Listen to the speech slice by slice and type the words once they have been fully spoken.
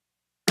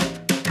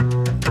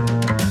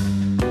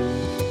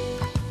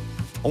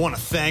want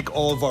to thank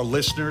all of our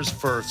listeners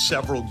for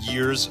several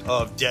years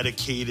of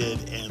dedicated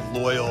and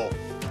loyal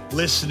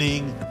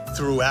listening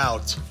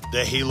throughout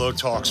the Halo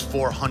Talks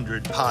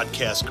 400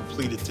 podcast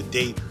completed to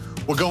date.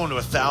 We're going to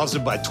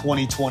 1,000 by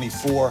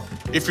 2024.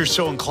 If you're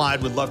so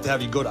inclined, we'd love to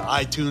have you go to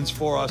iTunes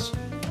for us,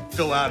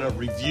 fill out a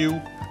review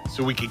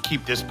so we can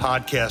keep this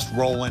podcast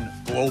rolling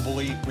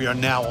globally. We are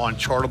now on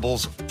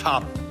Chartable's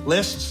top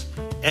lists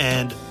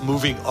and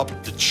moving up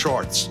the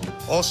charts.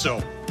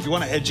 Also, if you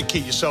want to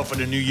educate yourself in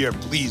the new year,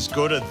 please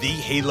go to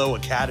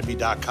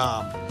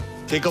thehaloacademy.com.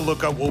 Take a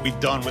look at what we've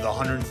done with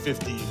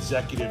 150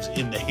 executives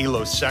in the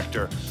Halo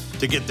sector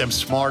to get them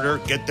smarter,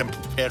 get them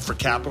prepared for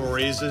capital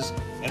raises,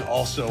 and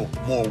also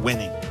more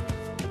winning.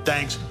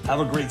 Thanks. Have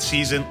a great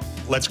season.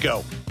 Let's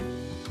go.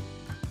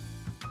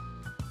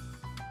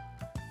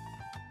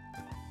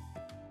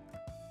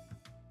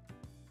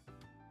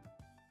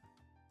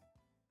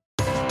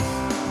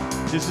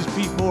 This is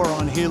Pete Moore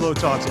on Halo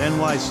Talks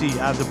NYC.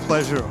 I have the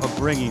pleasure of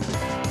bringing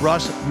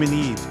Russ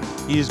Meneve.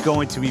 He is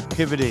going to be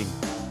pivoting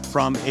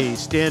from a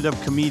stand-up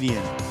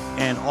comedian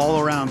and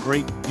all-around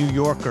great New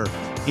Yorker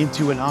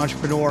into an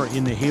entrepreneur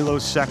in the Halo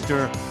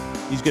sector.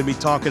 He's going to be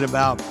talking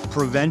about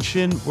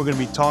prevention. We're going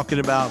to be talking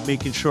about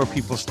making sure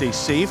people stay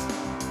safe.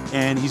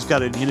 And he's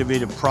got an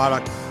innovative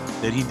product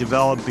that he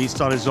developed based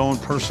on his own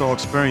personal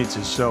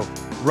experiences. So,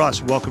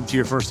 Russ, welcome to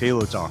your first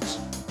Halo Talks.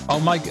 Oh,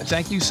 Mike,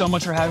 thank you so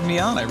much for having me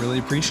on. I really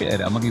appreciate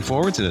it. I'm looking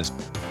forward to this.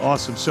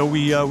 Awesome. So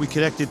we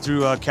connected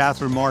through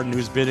Catherine Martin,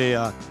 who's been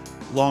a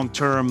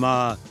long-term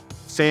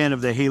fan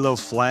of the Halo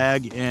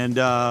flag and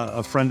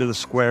a friend of the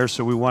square.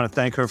 So we want to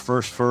thank her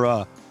first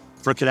for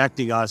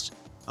connecting us.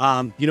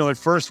 At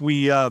first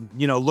we,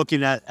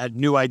 looking at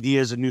new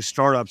ideas and new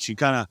startups, you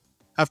kind of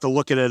have to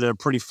look at it at a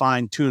pretty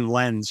fine-tuned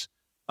lens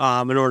in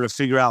order to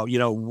figure out,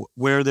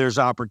 where there's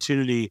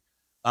opportunity.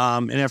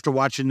 And after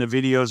watching the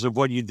videos of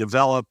what you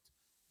developed,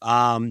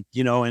 and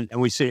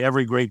we say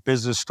every great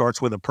business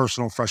starts with a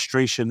personal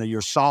frustration that you're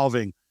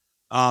solving.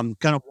 Kind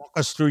of walk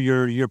us through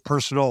your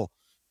personal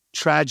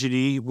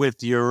tragedy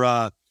with your,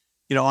 on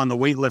the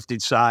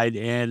weightlifting side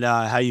and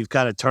how you've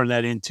kind of turned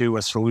that into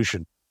a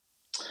solution.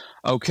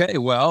 Okay,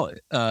 well,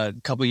 a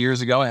couple of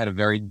years ago, I had a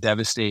very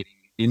devastating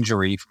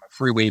injury from a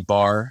free weight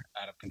bar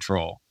out of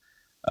control.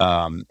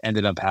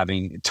 Ended up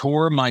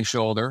tore my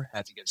shoulder,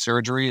 had to get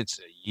surgery. It's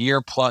a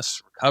year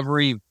plus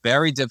recovery,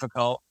 very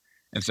difficult.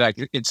 In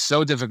fact, it's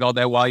so difficult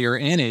that while you're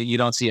in it, you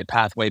don't see a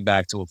pathway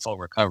back to a full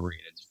recovery.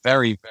 It's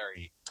very,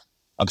 very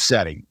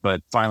upsetting, but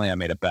finally I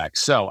made it back.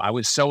 So I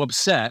was so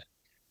upset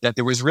that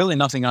there was really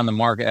nothing on the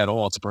market at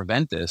all to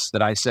prevent this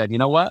that I said, you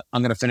know what?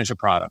 I'm going to finish a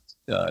product.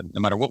 No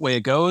matter what way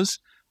it goes,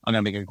 I'm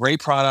going to make a great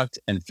product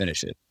and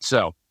finish it.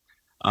 So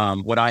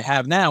what I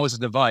have now is a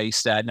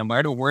device that no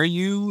matter where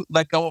you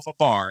let go of a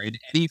bar in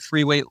any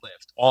free weight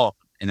lift, all of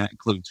them, and that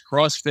includes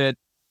CrossFit,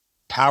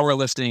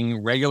 powerlifting,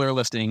 regular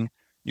lifting,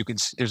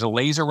 there's a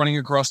laser running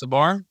across the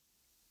bar.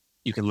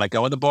 You can let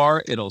go of the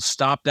bar. It'll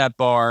stop that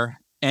bar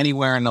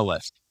anywhere in the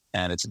lift.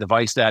 And it's a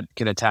device that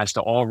can attach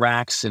to all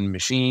racks and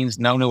machines.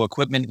 No new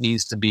equipment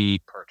needs to be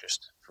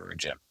purchased for a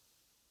gym.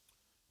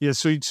 Yeah,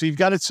 so you've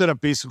got it set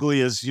up basically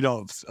as,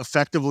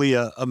 effectively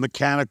a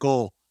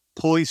mechanical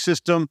pulley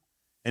system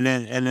and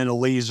then a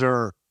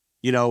laser,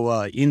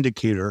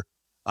 indicator,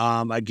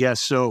 I guess.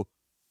 So,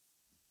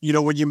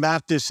 when you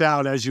map this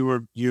out as you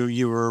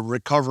were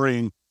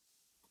recovering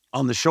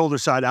on the shoulder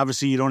side,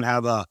 obviously you don't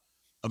have a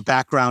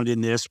background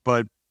in this,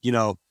 but,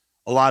 a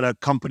lot of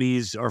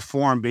companies are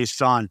formed based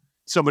on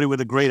somebody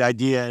with a great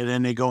idea, and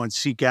then they go and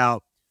seek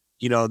out,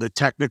 the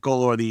technical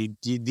or the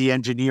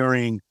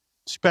engineering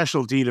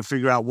specialty to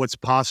figure out what's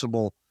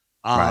possible,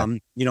 Right.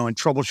 And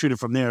troubleshoot it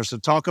from there. So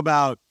talk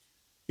about,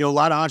 a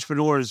lot of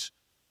entrepreneurs,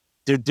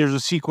 there's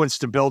a sequence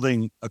to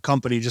building a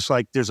company, just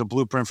like there's a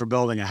blueprint for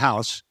building a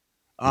house.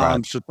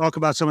 Right. So talk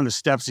about some of the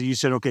steps that you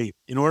said, okay,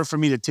 in order for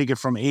me to take it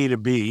from A to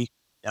B,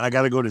 and I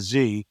got to go to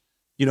Z,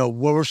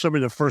 what were some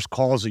of the first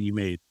calls that you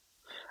made?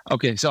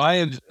 Okay, so I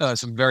have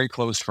some very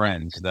close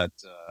friends that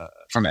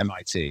from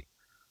MIT,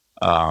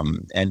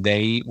 and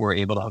they were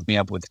able to hook me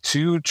up with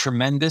two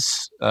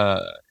tremendous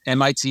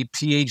MIT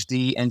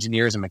PhD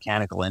engineers in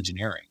mechanical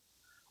engineering.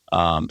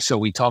 So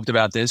we talked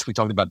about this. We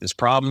talked about this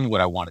problem, what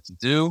I wanted to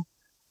do,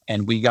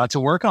 and we got to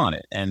work on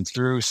it. And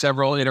through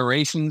several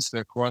iterations,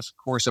 the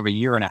course of a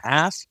year and a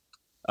half,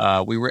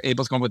 we were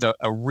able to come up with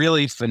a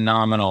really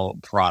phenomenal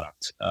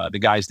product. The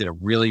guys did a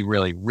really,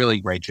 really, really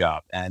great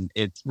job. And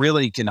it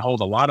really can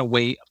hold a lot of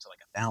weight, up to like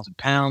 1,000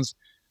 pounds.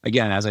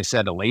 Again, as I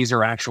said, a laser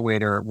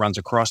actuator runs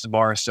across the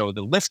bar. So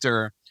the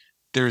lifter,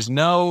 there's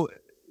no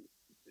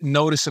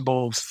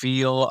noticeable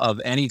feel of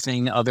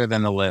anything other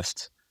than the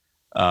lift.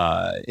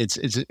 It's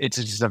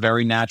just a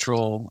very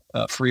natural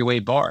free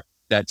weight bar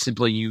that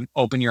simply you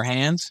open your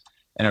hands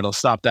and it'll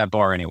stop that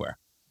bar anywhere.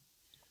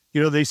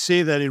 They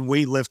say that in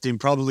weightlifting,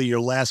 probably your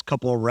last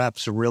couple of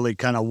reps are really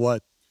kind of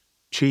what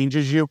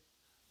changes you.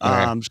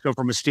 Right. So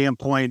from a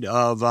standpoint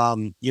of,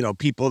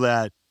 people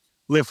that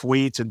lift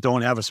weights and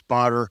don't have a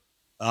spotter,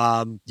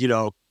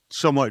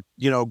 somewhat,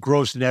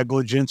 gross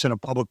negligence in a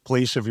public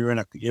place if you're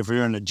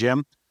in a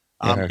gym.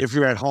 Yeah. If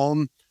you're at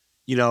home,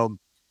 you know,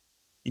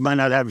 you might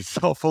not have your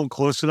cell phone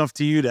close enough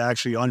to you to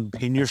actually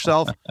unpin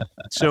yourself.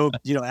 So,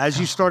 as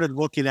you started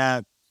looking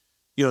at,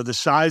 the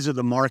size of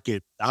the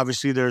market,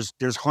 obviously there's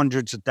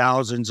hundreds of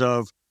thousands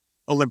of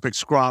Olympic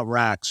squat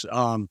racks,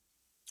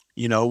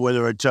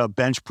 whether it's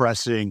bench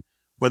pressing,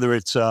 whether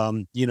it's,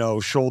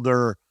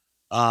 shoulder,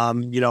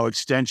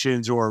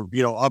 extensions or,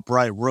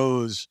 upright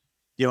rows,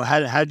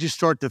 how'd you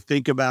start to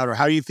think about, or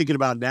how are you thinking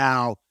about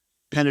now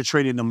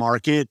penetrating the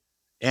market?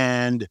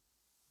 And,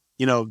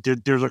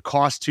 there's a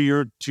cost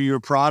to your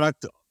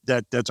product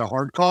that's a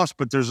hard cost,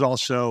 but there's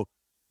also,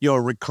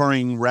 a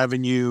recurring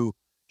revenue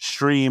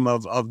stream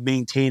of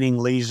maintaining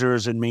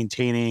lasers and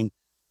maintaining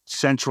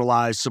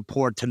centralized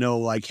support to know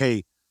like,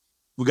 hey,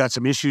 we got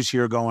some issues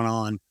here going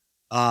on.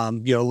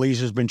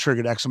 Laser's been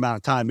triggered X amount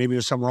of time. Maybe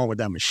there's something wrong with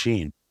that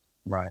machine.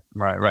 Right.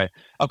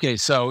 Okay,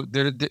 so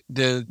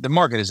the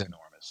market is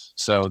enormous.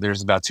 So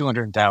there's about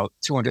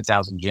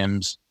 200,000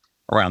 gyms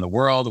around the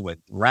world with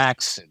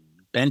racks and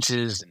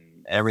benches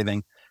and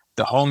everything.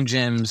 The home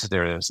gyms,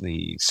 there's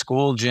the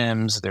school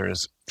gyms,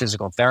 there's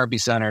physical therapy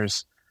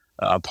centers,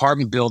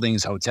 apartment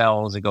buildings,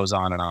 hotels. It goes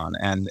on and on.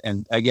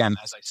 And again,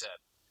 as I said,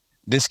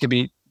 this could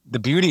be the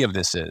beauty of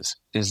this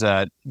is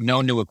that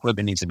no new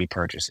equipment needs to be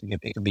purchased.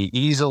 It can be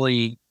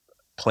easily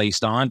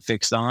fixed on,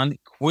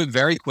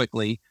 very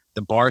quickly.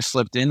 The bar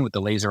slipped in with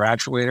the laser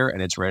actuator,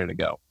 and it's ready to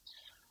go.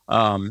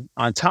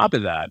 On top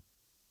of that,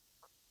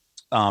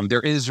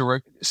 there is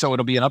so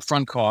it'll be an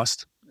upfront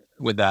cost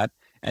with that,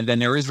 and then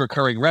there is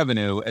recurring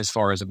revenue as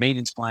far as a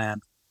maintenance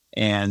plan,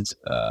 and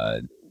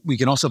we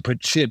can also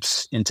put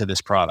chips into this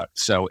product,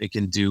 so it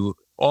can do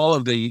all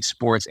of the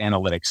sports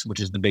analytics, which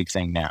is the big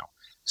thing now.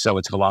 So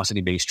it's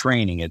velocity-based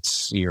training,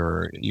 it's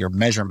your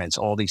measurements,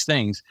 all these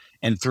things,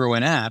 and through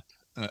an app,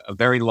 a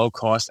very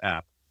low-cost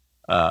app,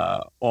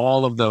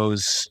 all of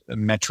those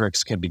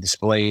metrics can be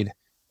displayed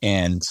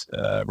and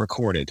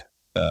recorded,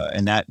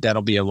 and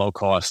that'll be a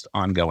low-cost,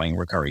 ongoing,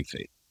 recurring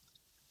fee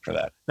for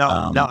that.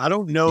 Now I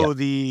don't know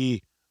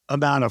the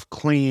amount of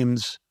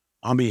claims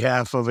on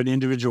behalf of an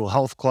individual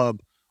health club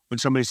when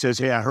somebody says,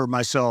 "Hey, I hurt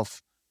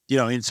myself,"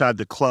 inside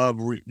the club,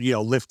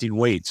 lifting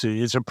weights.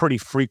 It's a pretty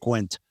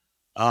frequent,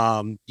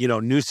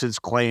 nuisance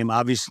claim.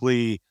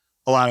 Obviously,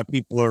 a lot of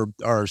people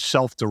are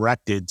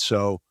self-directed.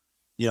 So,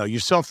 you're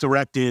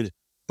self-directed,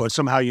 but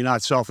somehow you're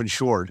not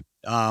self-insured,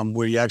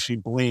 where you actually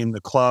blame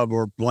the club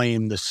or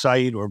blame the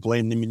site or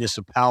blame the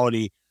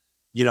municipality,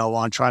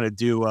 on trying to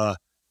do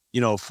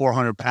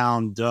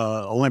 400-pound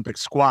Olympic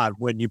squat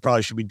when you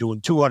probably should be doing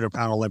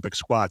 200-pound Olympic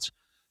squats.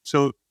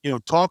 So,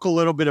 talk a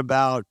little bit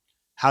about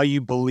how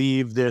you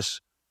believe this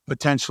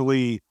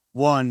potentially,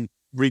 one,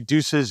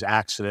 reduces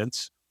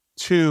accidents,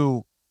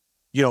 two,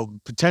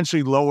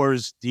 potentially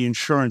lowers the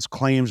insurance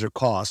claims or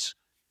costs.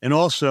 And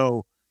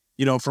also,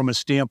 from a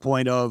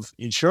standpoint of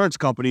insurance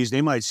companies,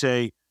 they might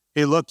say,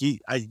 hey, look, you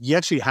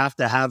actually have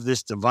to have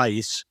this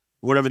device,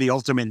 whatever the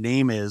ultimate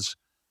name is.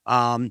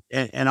 And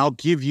I'll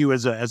give you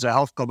as a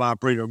health club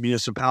operator or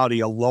municipality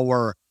a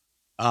lower,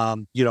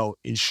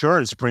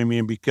 insurance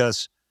premium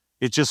because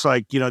it's just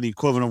like, the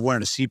equivalent of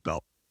wearing a seatbelt.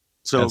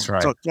 So, That's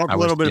right. Talk a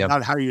little bit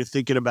about how you're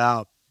thinking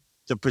about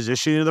the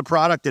positioning of the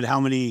product and how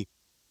many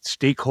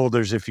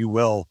stakeholders, if you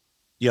will,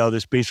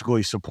 this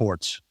basically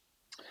supports.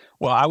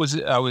 Well,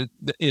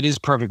 it is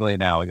perfectly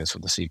analogous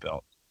with the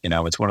seatbelt.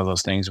 It's one of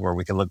those things where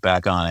we can look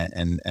back on it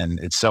and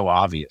it's so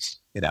obvious,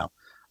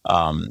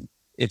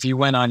 if you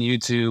went on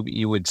YouTube,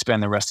 you would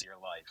spend the rest of your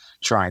life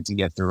trying to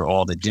get through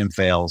all the gym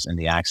fails and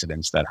the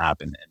accidents that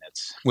happen. And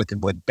it's with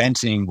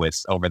benching,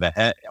 with over the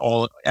head,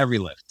 every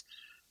lift.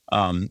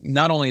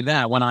 Not only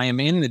that, when I am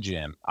in the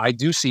gym, I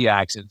do see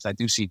accidents. I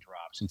do see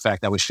drops. In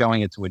fact, I was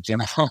showing it to a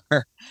gym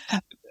owner.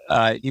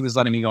 He was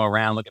letting me go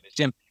around, look at the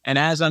gym. And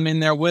as I'm in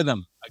there with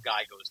him, a guy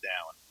goes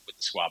down with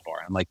the squat bar.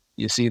 I'm like,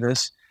 you see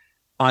this?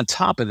 On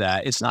top of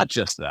that, it's not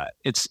just that.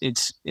 It's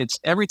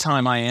every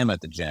time I am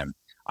at the gym,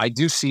 I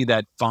do see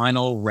that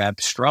final rep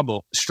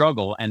struggle,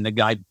 and the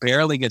guy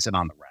barely gets it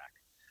on the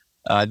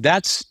rack.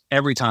 That's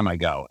every time I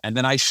go. And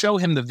then I show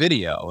him the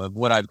video of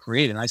what I've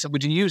created. And I said,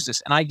 would you use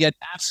this? And I get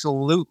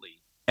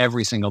absolutely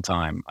every single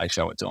time I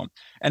show it to him.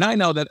 And I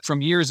know that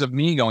from years of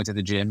me going to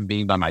the gym,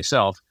 being by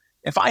myself,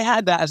 if I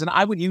had that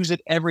I would use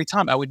it every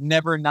time. I would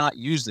never not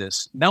use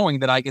this, knowing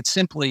that I could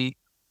simply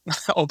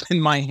open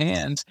my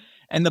hands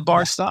and the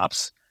bar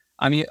stops.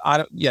 I mean,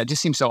 it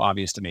just seems so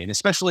obvious to me. And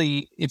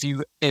especially if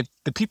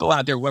the people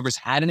out there, whoever's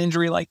had an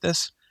injury like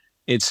this,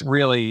 it's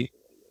really,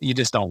 you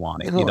just don't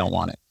want it. You don't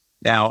want it.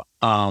 Now,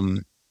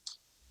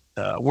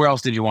 where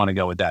else did you want to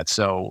go with that?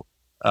 So,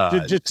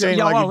 just saying,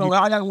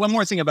 one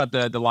more thing about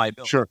the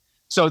liability. Sure.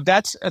 So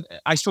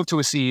I spoke to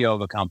a CEO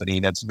of a company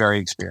that's very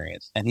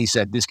experienced, and he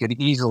said this could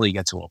easily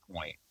get to a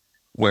point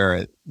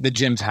where the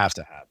gyms have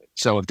to have it.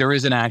 So if there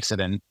is an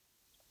accident,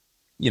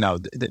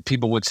 that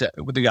people would say,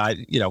 with the guy,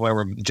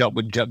 whoever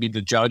would be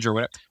the judge or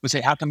whatever, would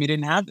say, how come you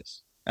didn't have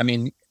this? I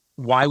mean,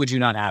 why would you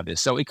not have this?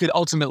 So it could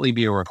ultimately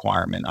be a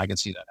requirement. I can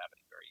see that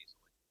happening very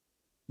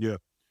easily.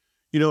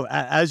 Yeah.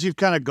 As you've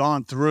kind of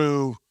gone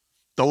through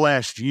the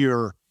last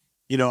year,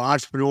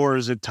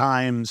 entrepreneurs at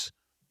times,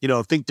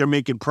 think they're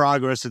making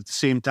progress at the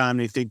same time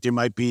they think they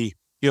might be,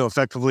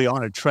 effectively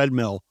on a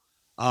treadmill.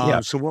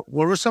 Yeah. So what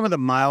were some of the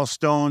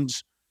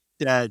milestones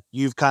that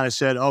you've kind of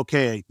said,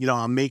 okay,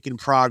 I'm making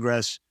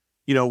progress,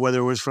 whether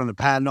it was from the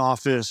patent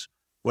office,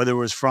 whether it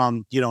was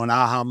from, an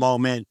aha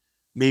moment,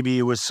 maybe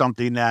it was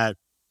something that,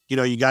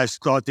 you guys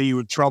thought that you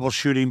were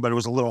troubleshooting, but it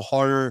was a little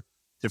harder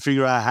to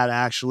figure out how to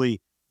actually,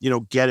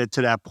 get it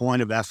to that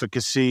point of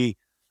efficacy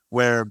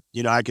where,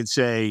 I could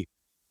say,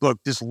 look,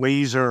 this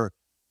laser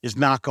is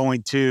not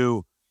going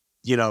to,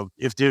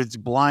 if it's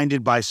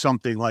blinded by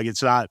something, like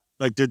it's not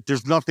like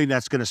there's nothing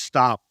that's going to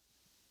stop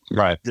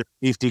Right. the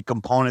safety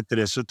component to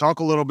this. So talk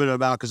a little bit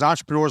about, because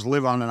entrepreneurs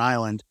live on an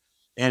island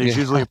and it's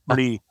Yeah. usually a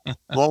pretty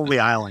lonely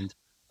island.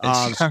 It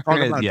So sure talk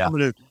is. about Yeah.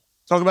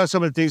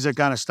 some of the things that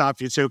kind of stop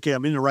you and say, okay,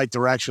 I'm in the right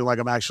direction. Like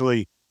I'm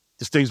actually,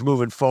 this thing's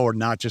moving forward,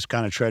 not just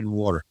kind of treading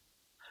water.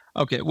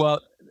 Okay.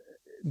 Well,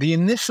 the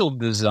initial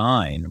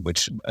design,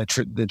 which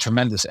the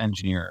tremendous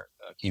engineer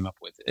came up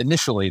with,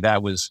 initially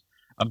that was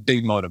a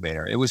big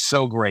motivator. It was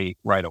so great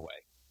right away.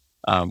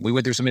 We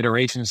went through some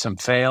iterations, some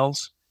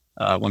fails,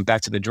 went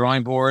back to the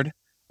drawing board.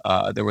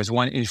 There was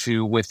one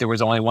issue with there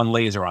was only one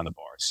laser on the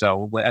bar.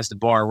 So as the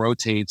bar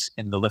rotates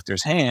in the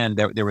lifter's hand,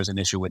 there was an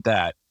issue with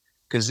that.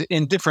 Because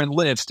in different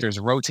lifts, there's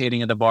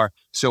rotating of the bar.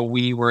 So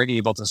we were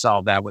able to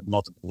solve that with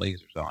multiple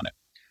lasers on it.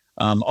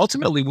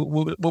 Ultimately,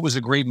 what was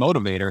a great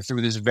motivator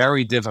through this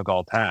very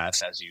difficult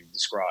path, as you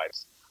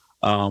described,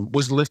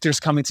 was lifters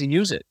coming to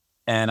use it.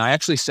 And I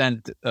actually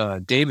sent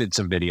David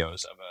some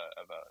videos of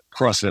a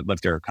CrossFit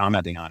lifter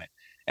commenting on it,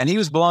 and he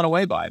was blown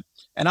away by it.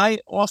 And I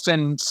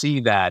often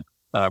see that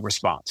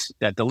response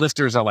that the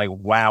lifters are like,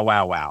 wow,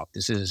 wow, wow,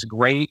 this is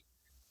great.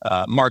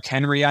 Mark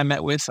Henry, I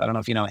met with, I don't know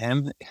if you know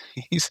him.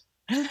 he's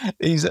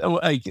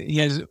he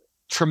has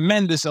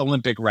tremendous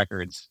Olympic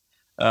records.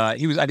 I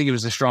think he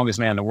was the strongest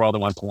man in the world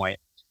at one point.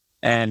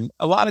 And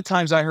a lot of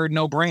times I heard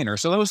no brainer.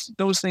 So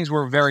those things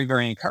were very,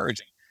 very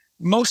encouraging.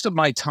 Most of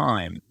my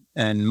time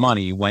and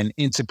money went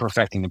into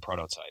perfecting the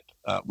prototype.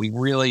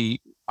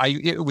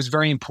 It was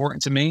very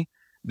important to me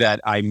that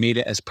I made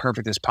it as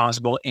perfect as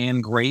possible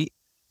and great.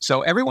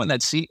 So everyone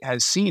that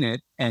has seen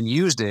it and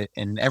used it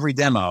in every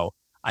demo,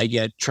 I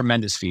get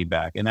tremendous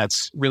feedback. And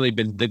that's really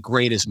been the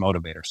greatest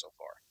motivator so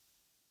far.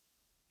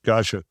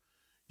 Gotcha.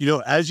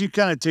 As you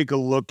kind of take a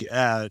look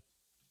at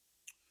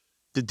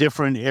the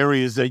different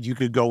areas that you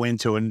could go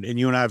into, and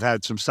you and I have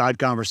had some side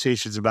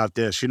conversations about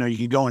this, you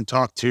can go and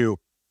talk to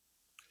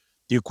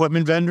the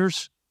equipment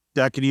vendors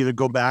that could either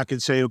go back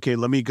and say, okay,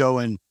 let me go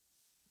and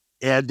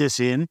add this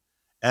in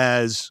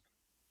as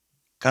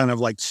kind of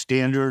like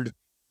standard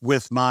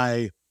with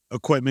my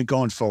equipment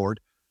going forward.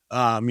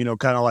 Kind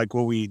of like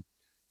what we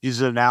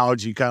use an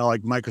analogy, kind of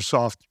like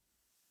Microsoft,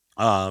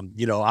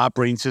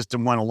 operating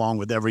system went along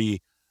with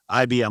every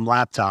IBM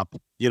laptop,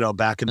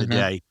 back in the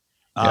day.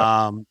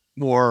 Yep.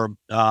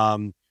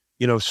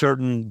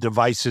 Certain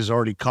devices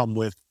already come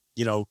with,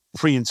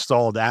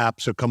 pre-installed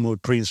apps or come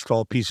with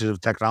pre-installed pieces of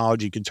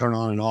technology you can turn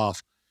on and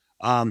off.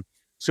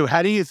 So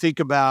how do you think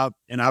about,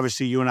 and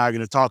obviously you and I are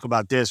going to talk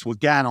about this with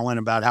Ganelin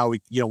about how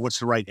we, what's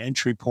the right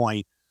entry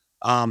point?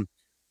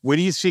 Where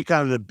do you see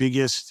kind of the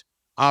biggest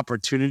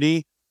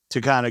opportunity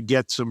to kind of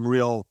get some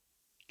real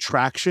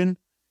traction?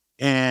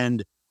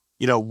 And,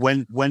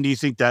 when do you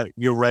think that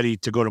you're ready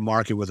to go to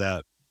market with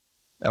that?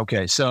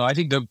 Okay. So I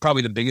think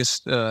probably the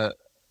biggest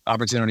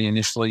opportunity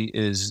initially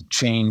is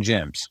chain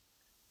gyms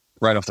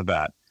right off the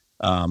bat.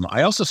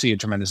 I also see a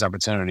tremendous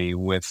opportunity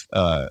with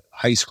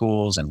high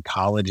schools and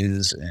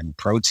colleges and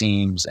pro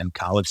teams and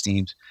college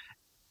teams.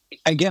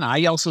 Again,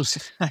 I also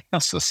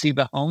see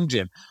the home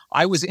gym.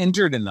 I was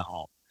injured in the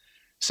home.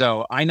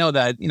 So I know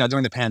that,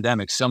 during the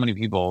pandemic, so many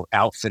people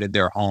outfitted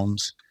their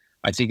homes.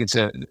 I think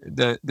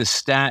the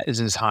stat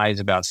is as high as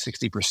about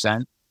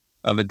 60%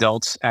 of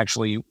adults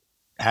actually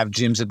have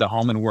gyms at the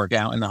home and work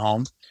out in the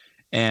home.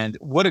 And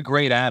what a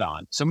great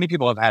add-on. So many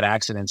people have had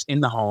accidents in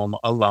the home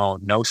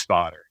alone, no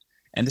spotter.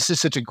 And this is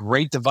such a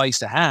great device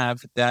to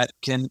have that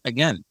can,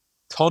 again,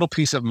 total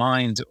peace of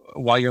mind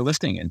while you're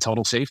lifting and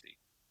total safety.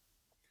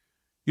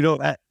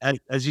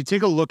 As you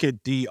take a look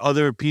at the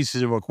other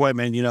pieces of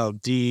equipment,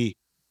 the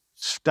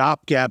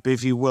stopgap,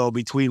 if you will,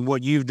 between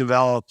what you've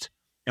developed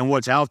and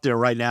what's out there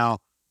right now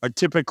are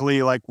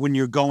typically like when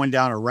you're going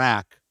down a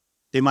rack,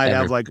 they might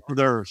have like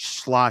other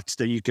slots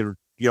that you can,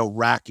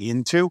 rack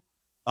into.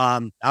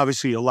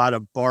 Obviously a lot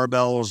of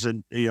barbells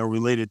and,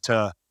 related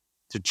to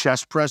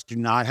chest press do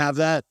not have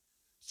that.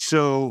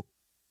 So,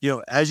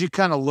 as you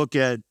kind of look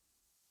at,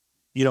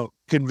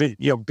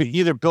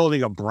 either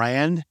building a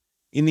brand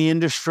in the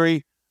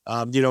industry,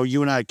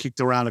 you and I kicked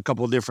around a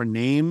couple of different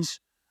names.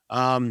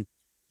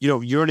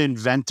 You're an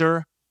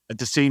inventor at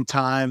the same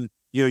time,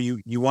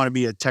 you want to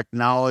be a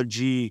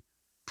technology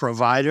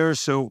provider.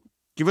 So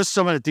give us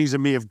some of the things that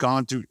may have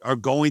are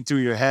going through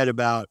your head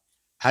about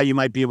how you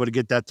might be able to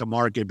get that to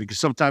market, because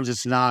sometimes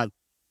it's not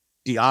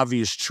the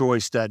obvious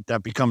choice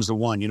that becomes the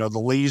one. The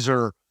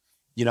laser,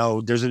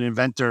 there's an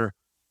inventor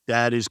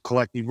that is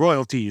collecting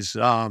royalties.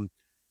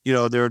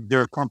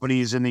 there are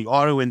companies in the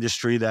auto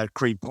industry that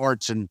create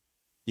parts and,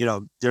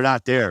 they're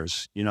not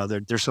theirs.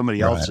 They're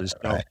somebody Right. else's.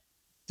 So Right.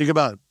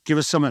 give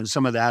us some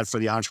of that for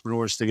the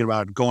entrepreneurs thinking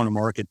about going to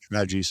market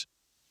strategies.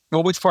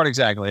 Well, which part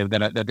exactly?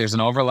 That there's an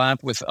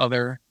overlap with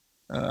other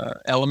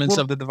elements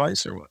Well, of the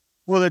device, or what?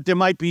 well, that there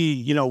might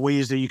be,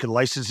 ways that you can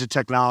license the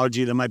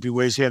technology. There might be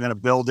ways, hey, I'm going to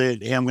build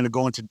it. Hey, I'm going to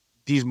go into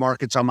these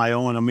markets on my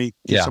own. I'm going to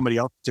get Yeah. somebody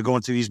else to go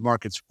into these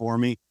markets for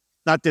me.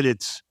 Not that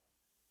it's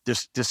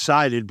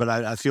decided, but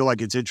I feel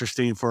like it's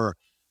interesting for,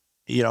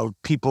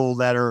 people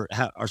that are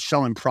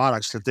selling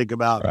products to think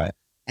about Right.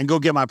 and go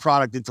get my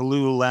product into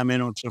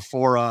Lululemon or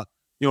Sephora,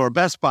 or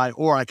Best Buy,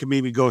 or I can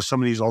maybe go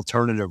some of these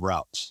alternative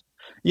routes.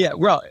 Yeah.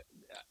 Well,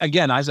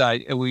 again, as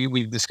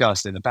we've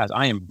discussed in the past,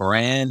 I am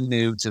brand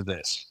new to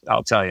this.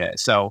 I'll tell you.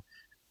 So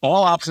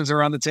all options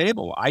are on the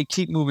table. I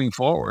keep moving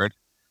forward,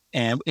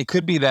 and it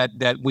could be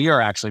that we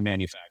are actually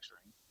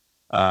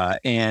manufacturing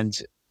and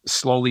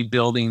slowly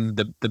building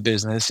the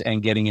business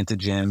and getting into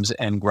gyms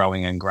and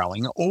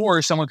growing,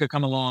 or someone could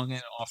come along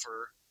and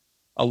offer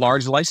a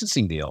large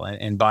licensing deal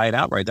and buy it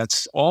outright.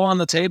 That's all on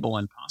the table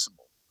and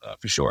possible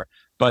for sure.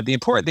 But the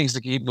important thing is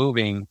to keep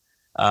moving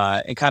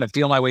and kind of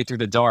feel my way through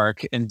the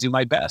dark and do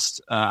my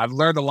best. I've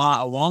learned a lot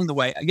along the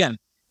way. Again,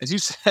 as you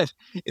said,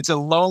 it's a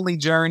lonely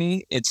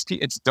journey. It's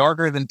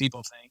darker than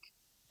people think.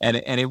 And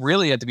it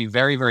really had to be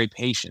very, very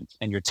patient.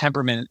 And your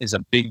temperament is a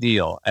big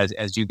deal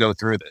as you go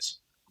through this.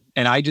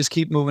 And I just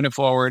keep moving it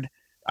forward.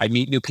 I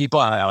meet new people.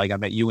 I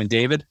met you and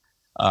David.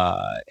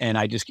 And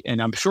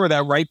I'm sure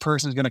that right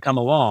person is going to come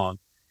along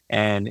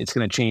and it's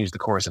going to change the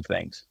course of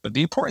things. But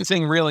the important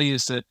thing really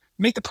is to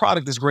make the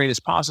product as great as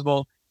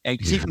possible and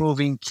keep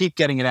moving, keep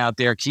getting it out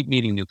there, keep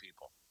meeting new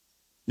people.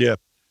 Yeah.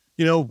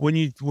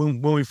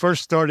 When we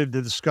first started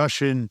the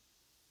discussion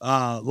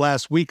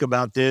last week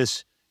about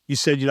this, you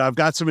said, I've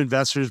got some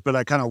investors, but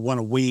I kind of want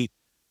to wait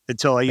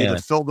until I either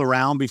fill the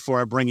round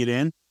before I bring it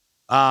in.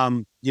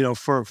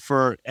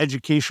 For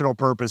educational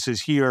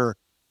purposes here,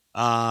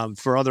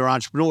 for other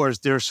entrepreneurs,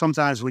 there's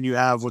sometimes when you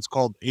have what's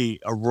called a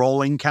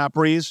rolling cap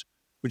raise,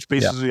 which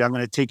basically I'm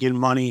going to take in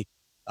money,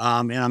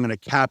 and I'm going to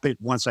cap it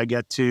once I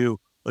get to,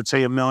 let's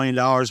say, $1 million.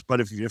 But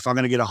if I'm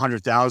going to get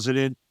 100,000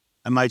 in,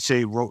 I might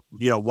say,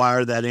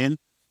 wire that in.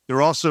 There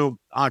are also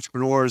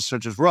entrepreneurs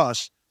such as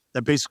Russ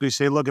that basically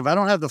say, look, if I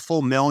don't have the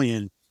full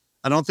million,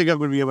 I don't think I'm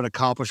going to be able to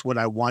accomplish what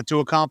I want to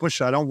accomplish.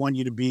 So I don't want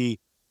you to be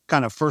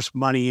kind of first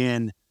money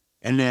in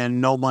and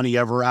then no money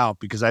ever out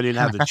because I didn't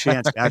have the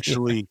chance to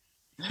actually,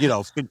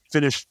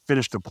 finish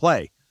the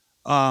play.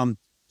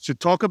 So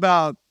talk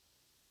about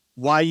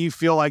why you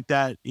feel like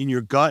that in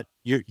your gut.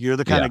 You're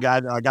the kind of guy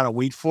that I got to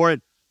wait for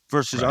it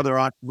versus other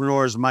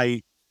entrepreneurs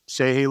might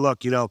say, hey,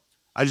 look,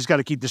 I just got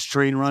to keep this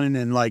train running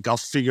and I'll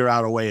figure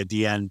out a way at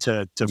the end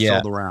to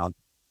fill the round.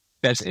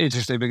 That's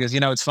interesting because,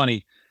 it's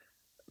funny,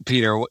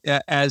 Peter,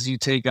 as you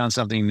take on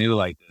something new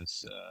like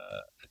this,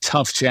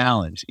 tough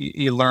challenge,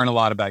 you learn a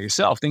lot about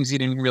yourself, things you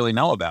didn't really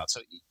know about.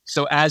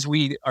 So as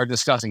we are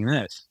discussing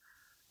this,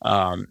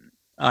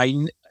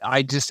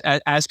 I just,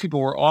 as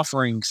people were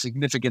offering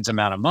significant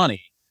amount of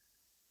money,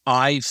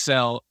 I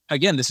felt,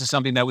 again, this is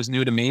something that was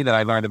new to me that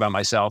I learned about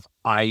myself.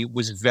 I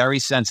was very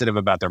sensitive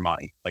about their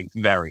money,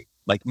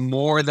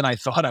 more than I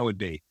thought I would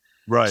be.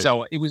 Right.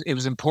 So it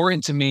was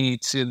important to me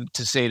to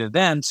say to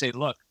them,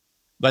 look,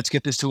 let's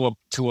get this to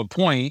a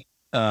point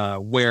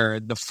where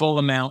the full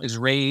amount is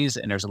raised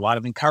and there's a lot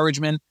of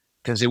encouragement,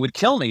 because it would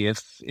kill me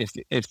if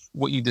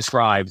what you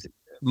described,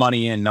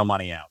 money in, no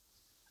money out.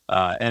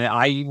 And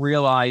I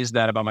realized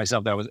that about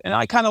myself. And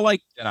I kind of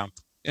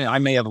I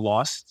may have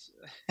lost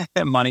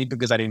money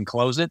because I didn't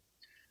close it,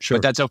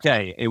 but that's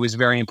okay. It was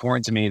very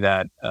important to me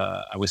that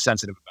I was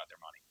sensitive about their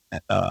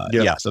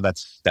money. So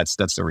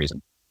that's the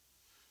reason.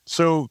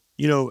 So,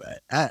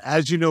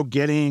 as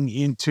getting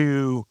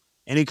into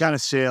any kind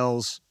of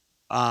sales,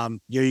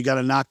 you got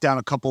to knock down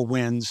a couple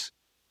wins.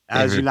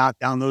 As you knock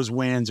down those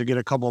wins or get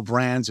a couple of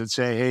brands and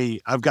say, hey,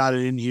 I've got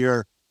it in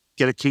here,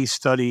 get a case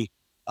study,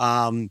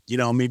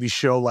 maybe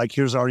show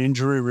here's our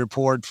injury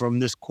report from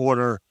this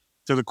quarter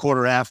to the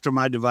quarter after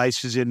my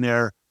device is in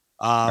there.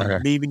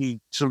 Maybe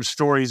some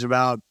stories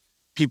about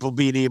people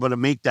being able to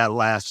make that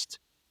last,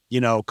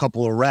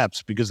 couple of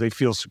reps because they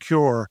feel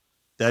secure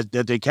that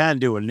they can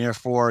do it. And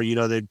therefore,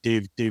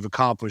 they've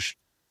accomplished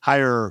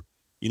higher,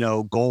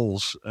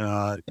 goals,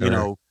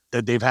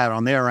 that they've had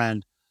on their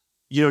end.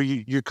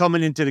 You're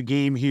coming into the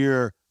game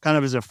here kind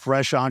of as a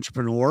fresh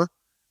entrepreneur.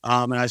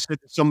 And I said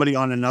to somebody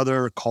on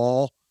another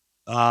call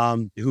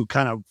who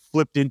kind of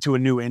flipped into a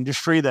new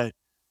industry that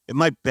it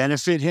might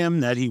benefit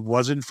him that he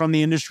wasn't from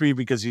the industry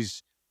because he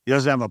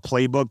doesn't have a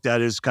playbook that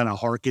is kind of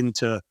hearkened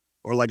to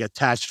or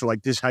attached to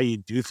this how you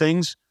do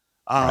things.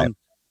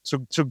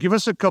 So give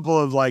us a couple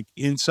of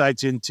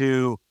insights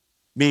into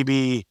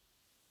maybe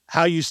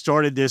how you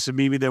started this and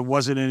maybe there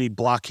wasn't any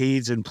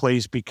blockades in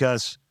place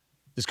because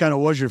this kind of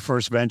was your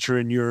first venture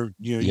and you're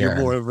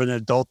more of an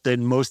adult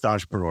than most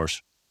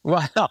entrepreneurs.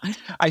 Well,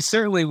 I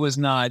certainly was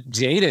not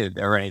jaded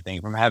or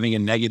anything from having a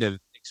negative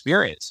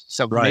experience.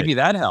 So maybe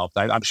that helped.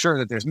 I'm sure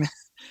that there's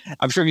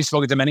I'm sure you've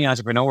spoken to many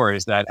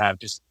entrepreneurs that have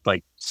just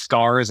like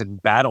scars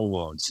and battle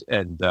wounds,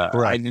 and I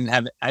Correct. didn't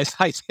have I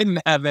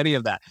didn't have any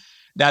of that.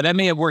 Now that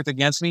may have worked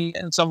against me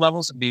in some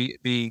levels, being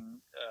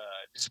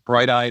just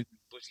bright eyed,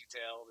 bushy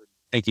tailed, and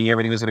thinking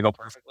everything was going to go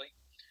perfectly.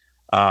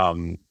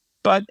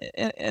 But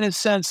in a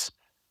sense,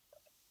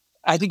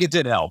 I think it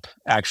did help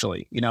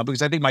actually,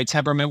 because I think my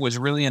temperament was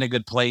really in a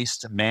good place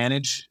to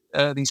manage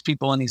these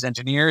people and these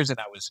engineers, and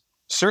I was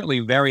certainly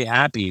very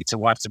happy to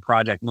watch the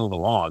project move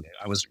along.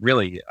 I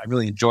really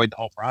enjoyed the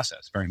whole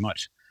process very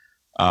much.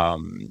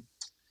 Um,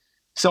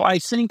 so I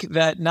think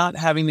that not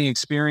having the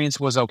experience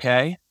was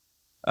okay.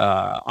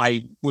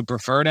 I would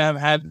prefer to have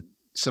had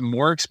some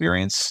more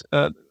experience.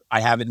 I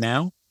have it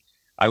now.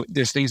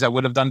 There's things I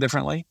would have done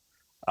differently,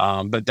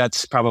 but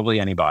that's probably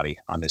anybody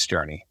on this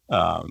journey.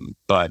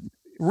 But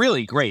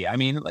really great. I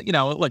mean, like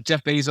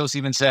Jeff Bezos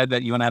even said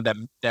that you want to have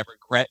that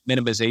regret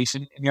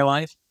minimization in your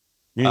life.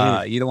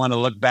 Mhm. You don't want to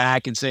look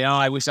back and say, "Oh,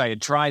 I wish I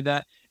had tried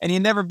that," and you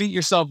never beat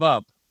yourself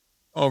up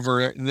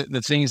over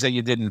the things that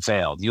you did and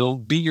failed. You'll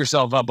beat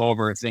yourself up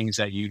over things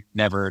that you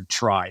never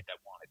tried that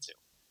wanted to.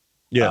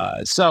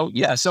 Yeah.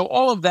 So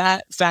all of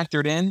that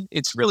factored in,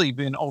 it's really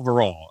been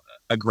overall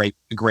a great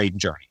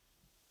journey.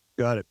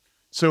 Got it.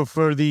 So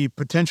for the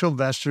potential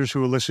investors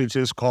who are listening to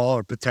this call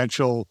or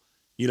potential,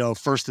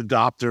 first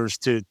adopters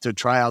to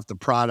try out the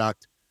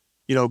product,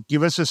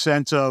 give us a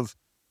sense of,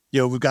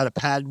 we've got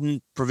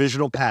a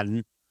provisional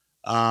patent.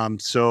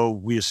 So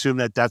we assume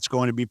that that's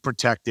going to be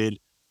protected.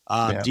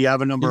 Yeah. Do you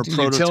have a number of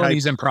Utilities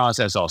prototypes? in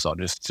process also,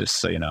 just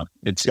so you know,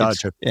 it's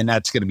Gotcha. and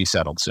that's going to be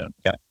settled soon.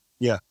 Yeah.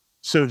 Yeah.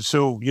 So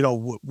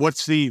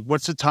what's the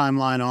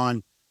timeline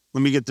on?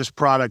 Let me get this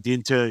product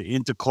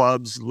into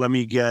clubs. Let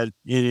me get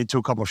it into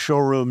a couple of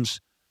showrooms.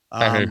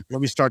 Mhm.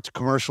 Let me start to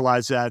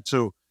commercialize that.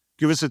 So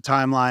give us a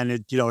timeline.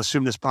 And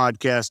assume this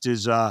podcast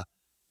is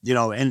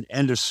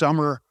end of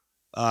summer,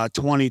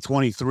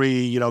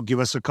 2023. Give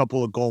us a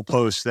couple of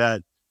goalposts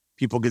that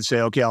people can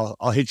say, okay,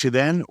 I'll hit you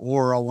then,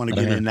 or I want to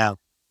get Mhm. in now.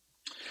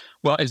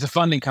 Well, as the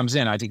funding comes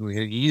in, I think we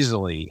could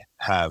easily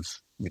have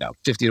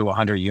 50 to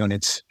 100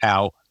 units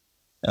out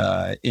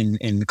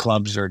in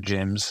clubs or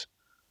gyms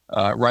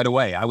right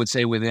away. I would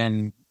say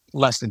within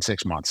less than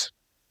 6 months,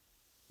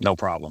 no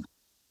problem,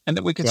 and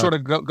then we could Got sort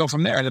of go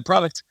from there. And the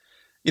product,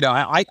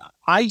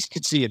 I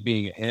could see it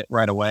being a hit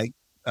right away.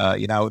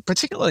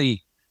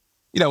 Particularly,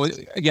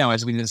 again,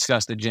 as we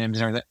discussed the gyms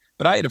and everything.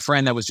 But I had a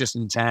friend that was just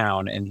in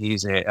town, and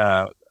he's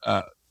a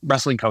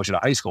wrestling coach at a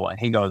high school, and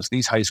he goes,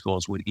 "These high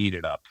schools would eat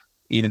it up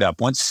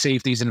once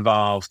safety's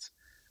involved."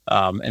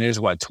 And there's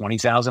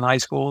 20,000 high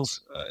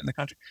schools in the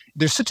country.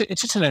 It's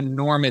such an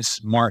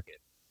enormous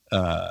market.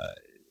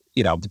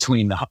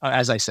 Between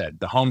as I said,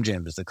 the home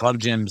gyms, the club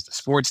gyms, the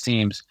sports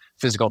teams,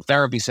 physical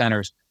therapy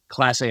centers,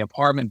 Class A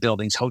apartment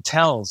buildings,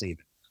 hotels,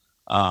 even.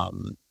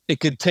 It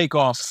could take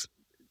off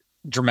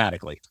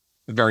dramatically,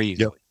 very Yep.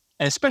 easily.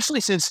 And especially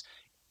since,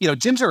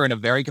 gyms are in a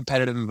very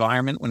competitive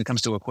environment when it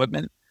comes to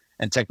equipment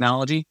and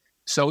technology.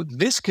 So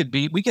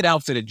we could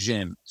outfit a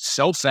gym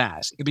so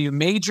fast. It could be a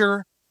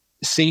major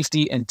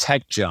safety and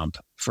tech jump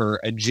for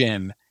a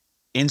gym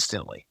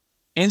instantly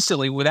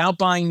without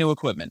buying new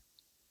equipment.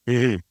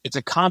 Mhm. It's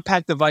a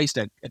compact device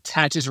that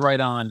attaches right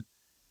on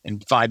in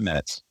 5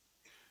 minutes.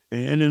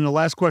 And then the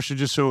last question,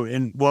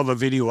 and we'll have a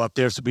video up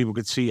there so people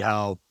could see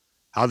how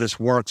this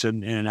works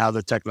and how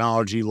the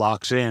technology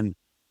locks in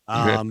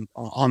Okay.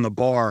 on the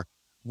bar.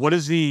 What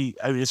is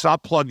it's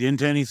not plugged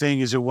into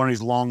anything. Is it one of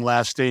these long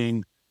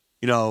lasting,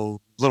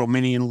 little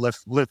mini and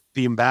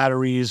lithium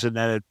batteries, and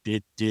then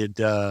it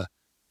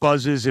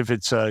buzzes if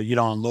it's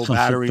on low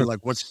battery? Like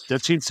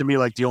that seems to me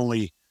like the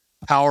only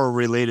power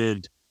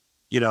related,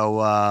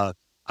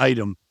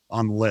 item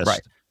on the Right.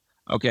 list.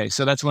 Okay,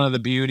 so that's one of the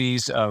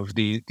beauties of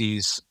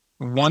these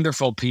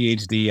wonderful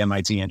PhD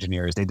MIT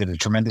engineers. They did a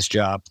tremendous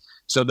job.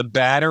 So the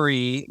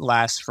battery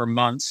lasts for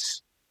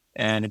months,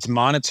 and it's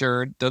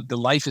monitored. The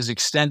life is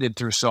extended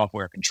through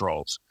software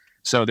controls.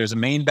 So there's a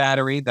main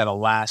battery that'll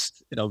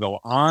last. It'll go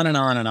on and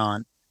on and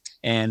on,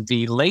 and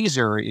the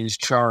laser is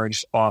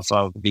charged off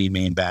of the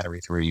main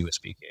battery through a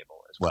USB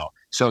cable as well.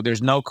 So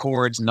there's no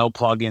cords, no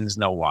plugins,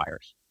 no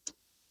wires,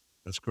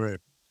 That's great.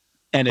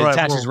 and All it right.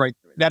 attaches Well, right.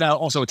 That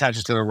also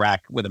attaches to the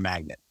rack with a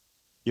magnet.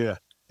 yeah.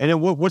 And then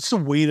what's the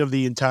weight of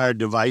the entire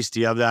device?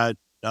 Do you have that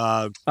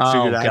figured Oh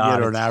out yet,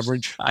 God, or an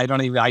average?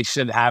 I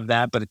should have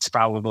that, but it's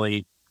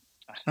probably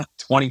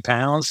 20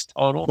 pounds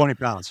total, 20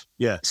 pounds.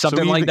 Yeah. So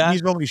something like that.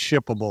 easily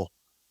shippable.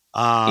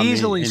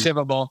 Easily And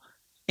shippable,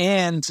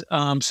 and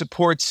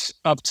supports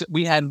up to.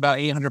 We had about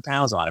 800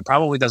 pounds on it.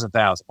 Probably does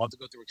 1,000. We'll have to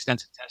go through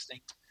extensive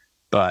testing,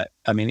 but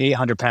I mean,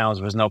 800 pounds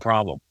was no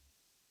problem.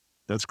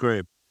 that's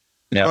great.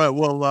 Yeah. All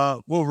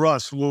right. Well,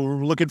 Russ,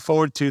 we're looking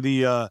forward to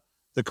the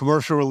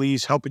commercial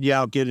release, helping you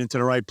out, get into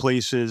the right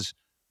places.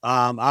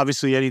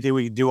 Obviously, anything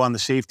we can do on the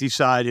safety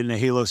side in the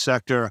Halo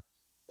sector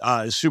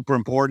is super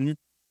important.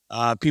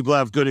 People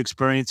have good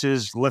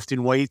experiences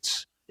lifting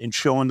weights and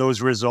showing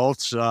those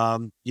results.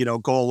 Go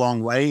a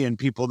long way. And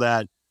people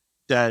that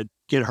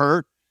get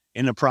hurt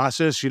in the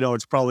process,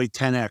 it's probably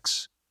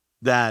 10x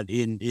that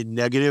in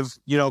negative,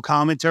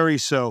 commentary.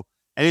 So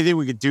anything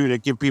we could do to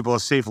give people a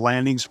safe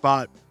landing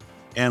spot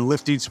and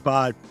lifting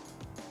spot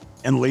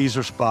and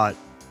laser spot,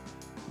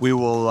 we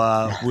will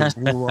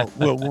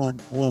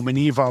we'll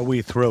maneuver our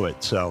way through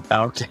it. So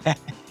Okay.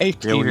 Hey,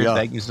 here we Peter, go.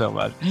 thank you so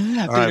much. All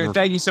Peter, right,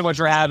 thank you so much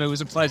for having me. It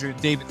was a pleasure.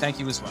 David, thank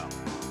you as well.